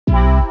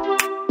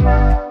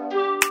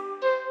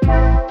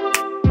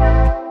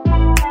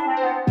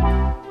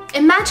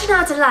Imagine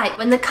our delight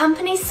when the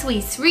company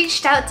Sweese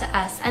reached out to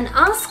us and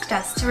asked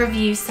us to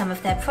review some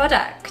of their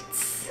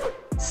products.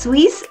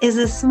 Sweese is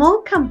a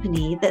small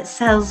company that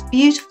sells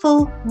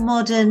beautiful,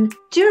 modern,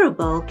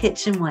 durable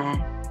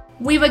kitchenware.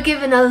 We were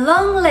given a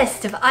long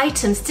list of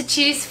items to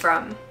choose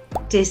from.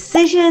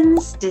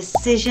 Decisions,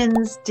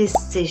 decisions,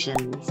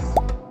 decisions.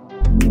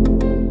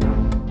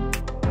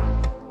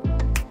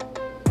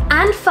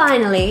 And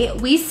finally,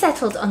 we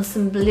settled on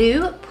some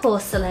blue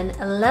porcelain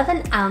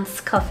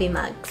 11-ounce coffee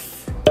mugs.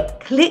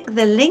 Click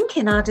the link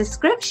in our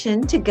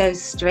description to go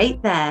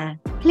straight there.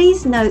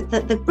 Please note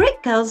that the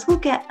Brit girls will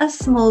get a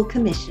small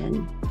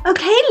commission.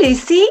 Okay,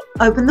 Lucy,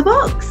 open the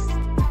box.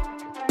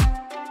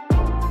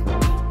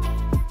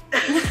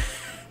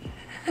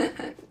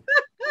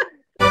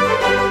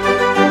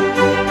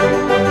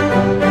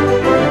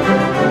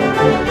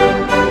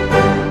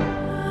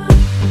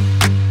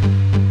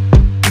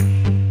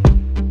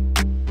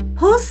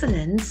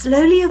 Porcelain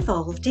slowly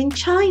evolved in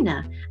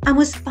China and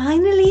was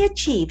finally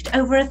achieved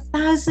over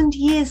 1,000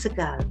 years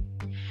ago.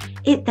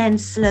 It then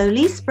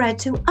slowly spread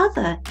to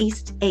other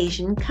East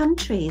Asian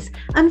countries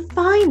and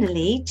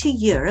finally to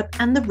Europe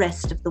and the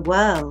rest of the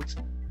world.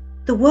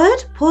 The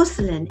word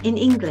porcelain in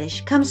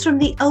English comes from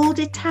the Old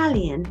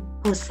Italian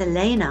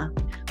porcellana,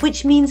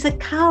 which means a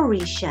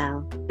cowrie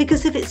shell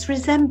because of its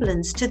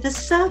resemblance to the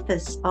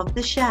surface of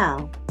the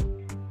shell.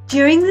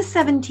 During the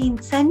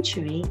 17th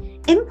century,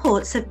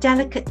 imports of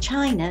delicate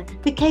china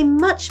became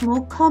much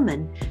more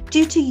common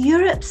due to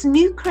Europe's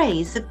new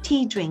craze of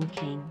tea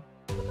drinking.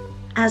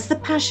 As the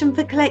passion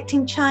for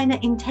collecting china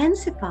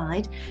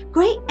intensified,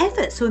 great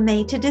efforts were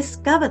made to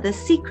discover the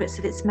secrets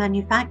of its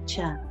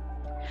manufacture.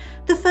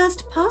 The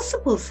first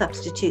possible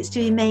substitutes to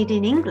be made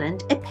in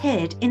England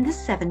appeared in the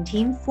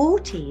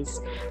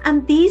 1740s,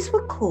 and these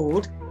were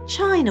called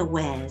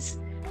chinawares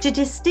to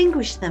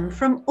distinguish them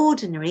from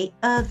ordinary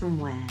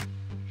earthenware.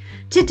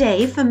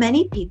 Today, for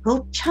many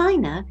people,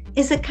 china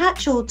is a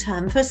catch-all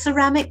term for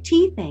ceramic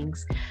tea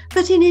things,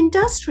 but in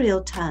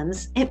industrial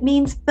terms, it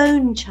means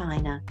bone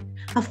china,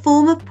 a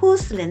form of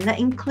porcelain that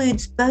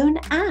includes bone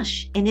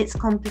ash in its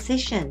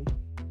composition.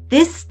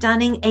 This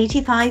stunning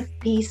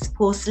 85-piece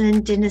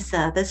porcelain dinner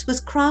service was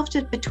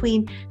crafted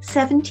between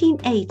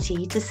 1780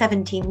 to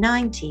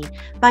 1790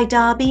 by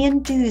Derby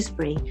and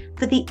Dewsbury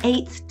for the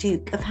 8th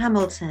Duke of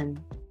Hamilton.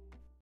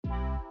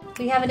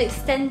 We have an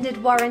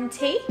extended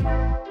warranty.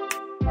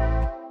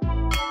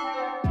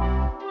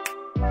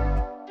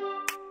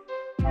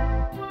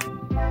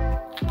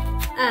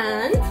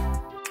 And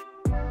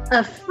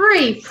a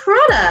free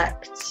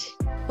product.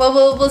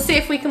 Well, we'll see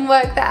if we can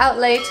work that out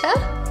later.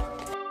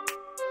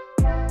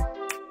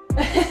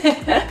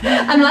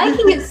 I'm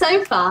liking it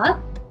so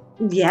far.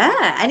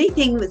 Yeah,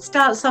 anything that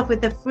starts off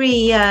with a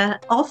free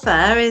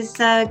offer is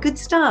a good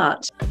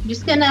start. I'm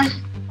just gonna,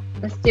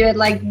 let's do it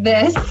like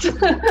this.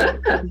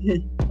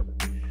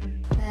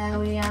 There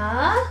we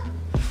are.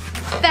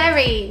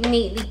 Very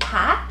neatly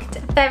packed,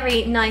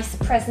 very nice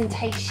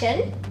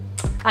presentation.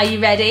 Are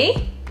you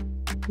ready?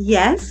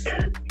 Yes.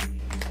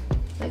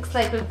 Looks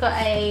like we've got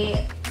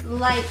a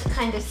light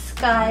kind of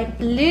sky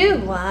blue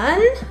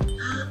one.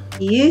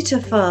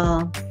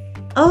 Beautiful.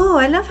 Oh,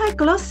 I love how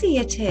glossy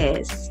it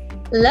is.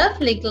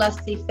 Lovely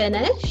glossy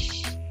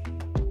finish.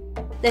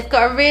 They've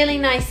got a really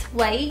nice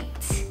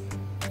weight.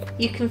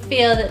 You can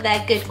feel that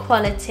they're good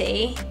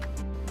quality.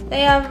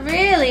 They are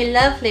really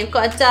lovely. We've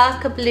got a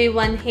darker blue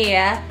one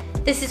here.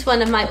 This is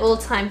one of my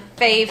all-time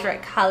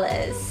favourite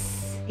colours.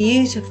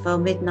 Beautiful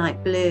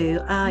midnight blue.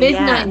 Oh,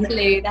 Midnight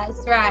blue, that's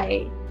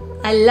right.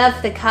 I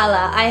love the colour.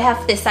 I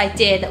have this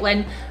idea that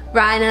when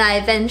Ryan and I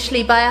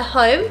eventually buy a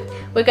home,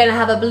 we're going to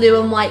have a blue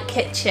and white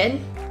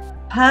kitchen.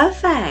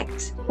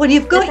 Perfect. Well,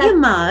 you've got your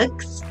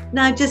mugs.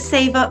 Now just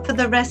save up for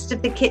the rest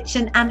of the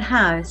kitchen and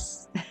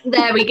house.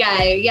 There we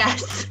go,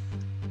 yes.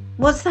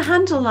 What's the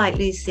handle like,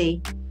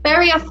 Lucy?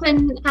 Very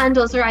often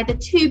handles are either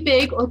too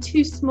big or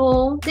too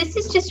small. This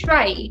is just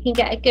right. You can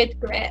get a good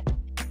grip.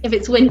 If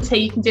it's winter,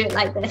 you can do it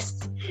like this.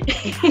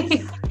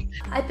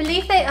 I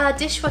believe they are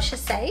dishwasher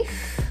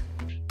safe.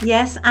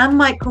 Yes, and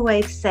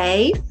microwave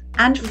safe,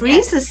 and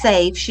freezer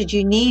safe should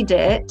you need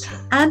it,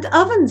 and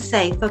oven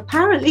safe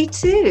apparently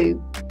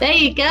too. There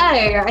you go.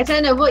 I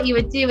don't know what you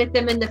would do with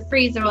them in the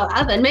freezer or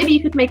oven. Maybe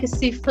you could make a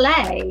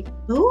souffle.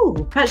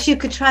 Ooh, perhaps you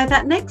could try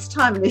that next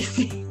time,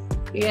 Lucy.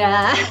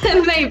 Yeah,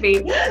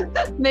 maybe.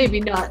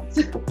 Maybe not.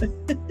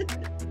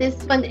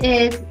 This one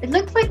is, it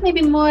looks like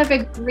maybe more of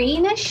a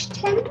greenish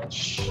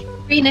tinge.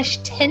 Greenish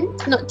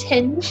tint, not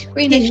tinge.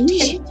 Greenish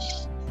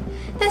tinge.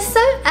 They're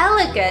so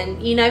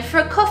elegant, you know, for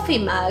a coffee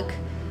mug,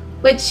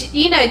 which,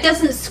 you know,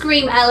 doesn't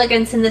scream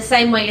elegance in the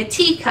same way a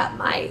teacup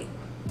might.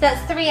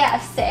 That's 3 out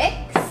of 6.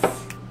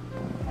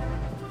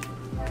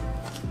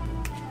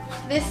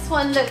 This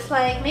one looks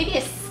like maybe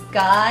a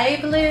sky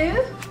blue.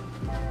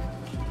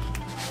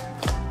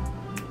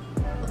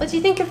 What do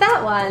you think of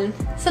that one?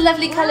 It's a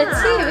lovely colour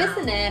too,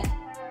 isn't it?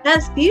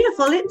 That's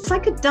beautiful. It's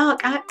like a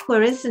dark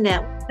aqua, isn't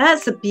it?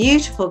 That's a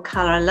beautiful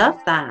colour. I love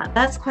that.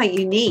 That's quite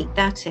unique,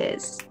 that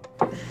is.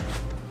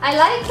 I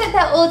like that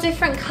they're all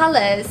different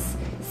colours.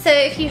 So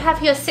if you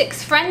have your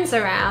 6 friends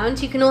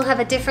around, you can all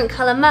have a different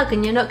colour mug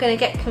and you're not going to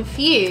get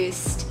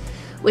confused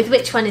with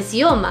which one is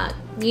your mug,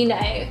 you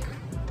know.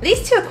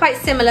 These two are quite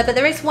similar, but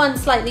there is one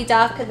slightly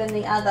darker than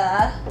the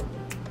other.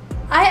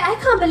 I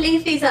can't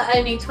believe these are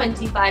only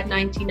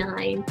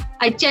 $25.99.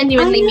 I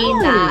genuinely mean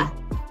that.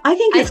 I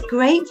think it's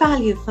great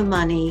value for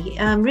money,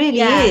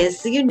 really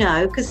is, you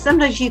know, because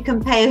sometimes you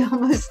can pay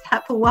almost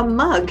that for one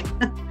mug.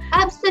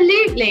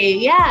 Absolutely,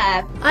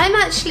 yeah. I'm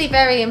actually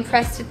very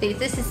impressed with these.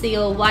 This is the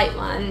all white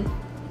one.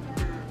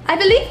 I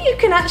believe you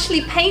can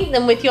actually paint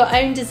them with your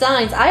own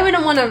designs. I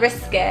wouldn't want to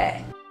risk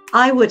it.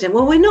 I wouldn't.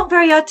 Well, we're not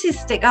very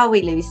artistic, are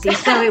we, Lucy?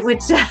 So it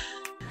would...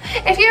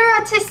 If you're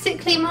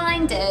artistically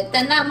minded,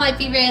 then that might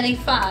be really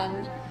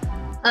fun.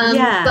 But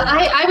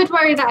I would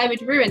worry that I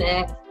would ruin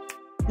it.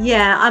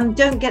 Yeah,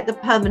 don't get the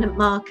permanent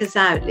markers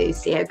out,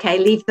 Lucy, okay?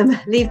 Leave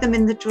them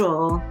in the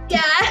drawer.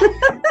 Yeah.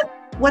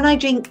 When I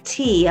drink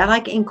tea, I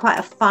like it in quite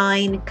a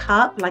fine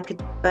cup, like a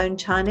bone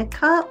china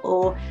cup,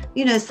 or,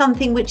 you know,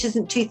 something which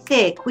isn't too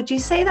thick. Would you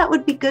say that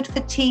would be good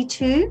for tea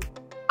too?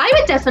 I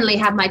would definitely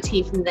have my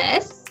tea from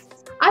this.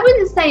 I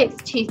wouldn't say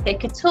it's too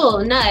thick at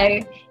all,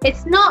 no.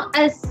 It's not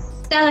as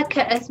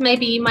delicate as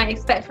maybe you might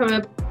expect from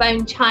a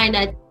bone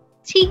china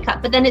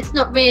teacup, but then it's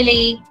not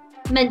really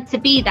meant to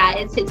be that.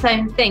 It's its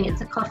own thing. It's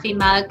a coffee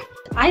mug.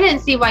 I don't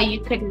see why you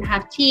couldn't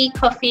have tea,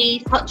 coffee,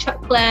 hot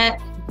chocolate,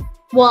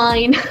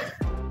 wine.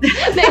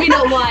 Maybe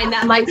not wine,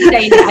 that might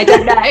stain it, I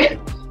don't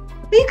know.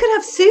 But you could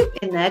have soup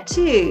in there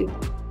too.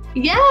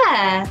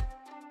 Yeah.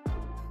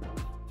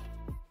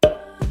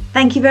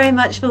 Thank you very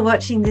much for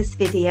watching this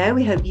video.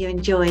 We hope you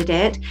enjoyed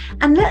it.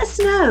 And let us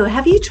know,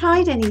 have you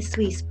tried any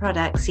Sweese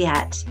products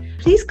yet?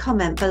 Please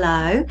comment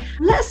below.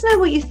 Let us know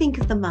what you think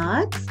of the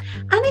mugs.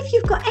 And if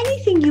you've got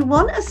anything you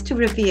want us to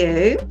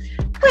review,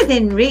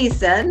 within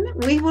reason,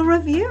 we will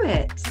review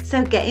it.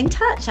 So get in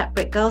touch at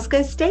Brit Girls Go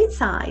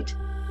Stateside.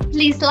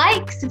 Please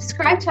like,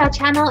 subscribe to our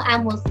channel,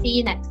 and we'll see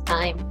you next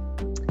time.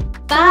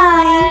 Bye.